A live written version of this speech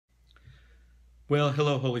Well,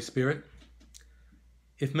 hello, Holy Spirit.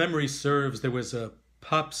 If memory serves, there was a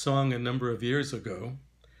pop song a number of years ago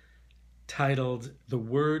titled "The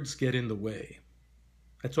Words Get in the Way."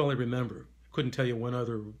 That's all I remember. Couldn't tell you one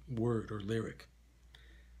other word or lyric.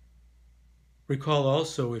 Recall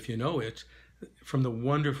also, if you know it, from the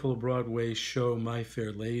wonderful Broadway show My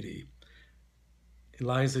Fair Lady,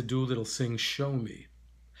 Eliza Doolittle sings "Show Me."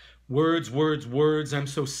 Words, words, words, I'm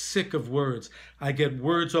so sick of words. I get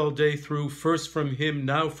words all day through, first from him,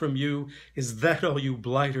 now from you. Is that all you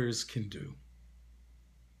blighters can do?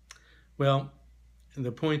 Well,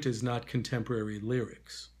 the point is not contemporary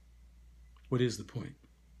lyrics. What is the point?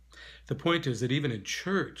 The point is that even in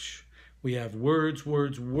church, we have words,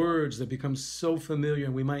 words, words that become so familiar,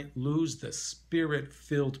 and we might lose the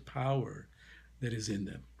spirit-filled power that is in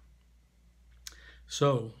them.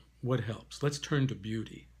 So, what helps? Let's turn to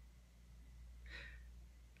beauty.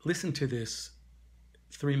 Listen to this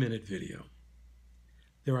 3-minute video.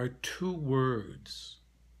 There are 2 words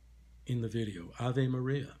in the video, Ave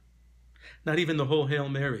Maria. Not even the whole Hail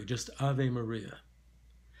Mary, just Ave Maria.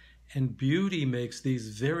 And beauty makes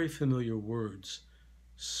these very familiar words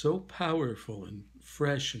so powerful and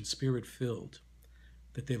fresh and spirit-filled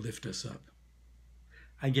that they lift us up.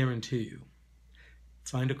 I guarantee you,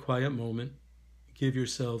 find a quiet moment, give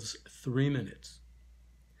yourselves 3 minutes.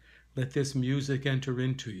 Let this music enter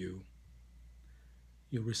into you.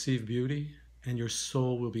 You'll receive beauty, and your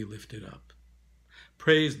soul will be lifted up.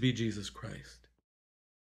 Praised be Jesus Christ.